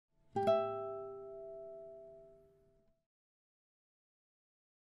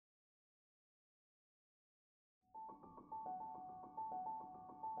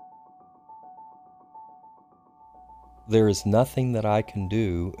There is nothing that I can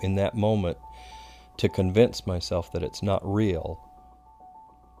do in that moment to convince myself that it's not real.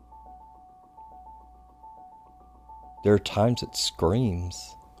 There are times it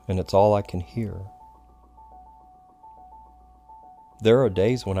screams, and it's all I can hear. There are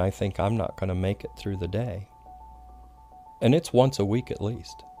days when I think I'm not going to make it through the day. And it's once a week at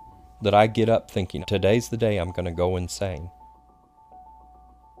least, that I get up thinking, today's the day I'm going to go insane.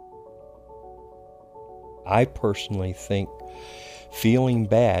 I personally think feeling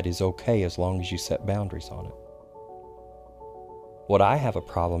bad is okay as long as you set boundaries on it. What I have a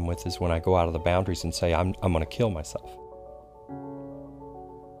problem with is when I go out of the boundaries and say, I'm going to kill myself.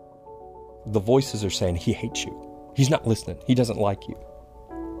 The voices are saying, he hates you. He's not listening. He doesn't like you.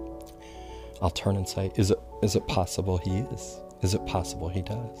 I'll turn and say, is it possible he is? Is it possible he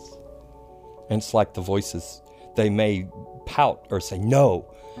does? And it's like the voices, they may pout or say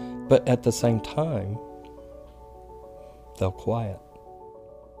no, but at the same time, they'll quiet.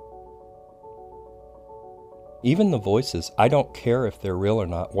 Even the voices, I don't care if they're real or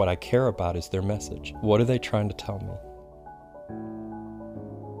not. What I care about is their message. What are they trying to tell me?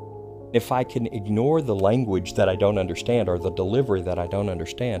 If I can ignore the language that I don't understand or the delivery that I don't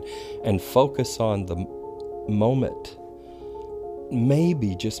understand and focus on the moment,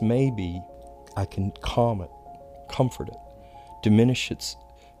 maybe, just maybe, I can calm it, comfort it, diminish its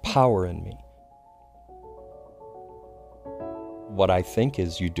power in me. What I think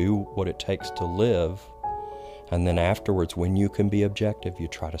is you do what it takes to live, and then afterwards, when you can be objective, you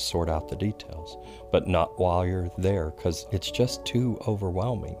try to sort out the details, but not while you're there, because it's just too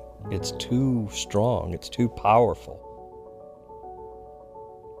overwhelming. It's too strong. It's too powerful.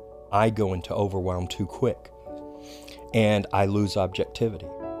 I go into overwhelm too quick, and I lose objectivity.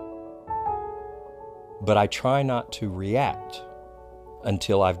 But I try not to react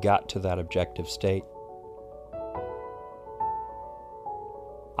until I've got to that objective state.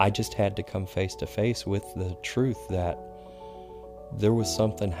 I just had to come face to face with the truth that there was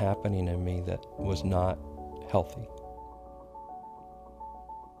something happening in me that was not healthy.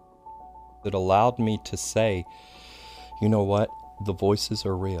 It allowed me to say, you know what, the voices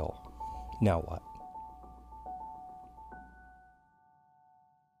are real. Now what?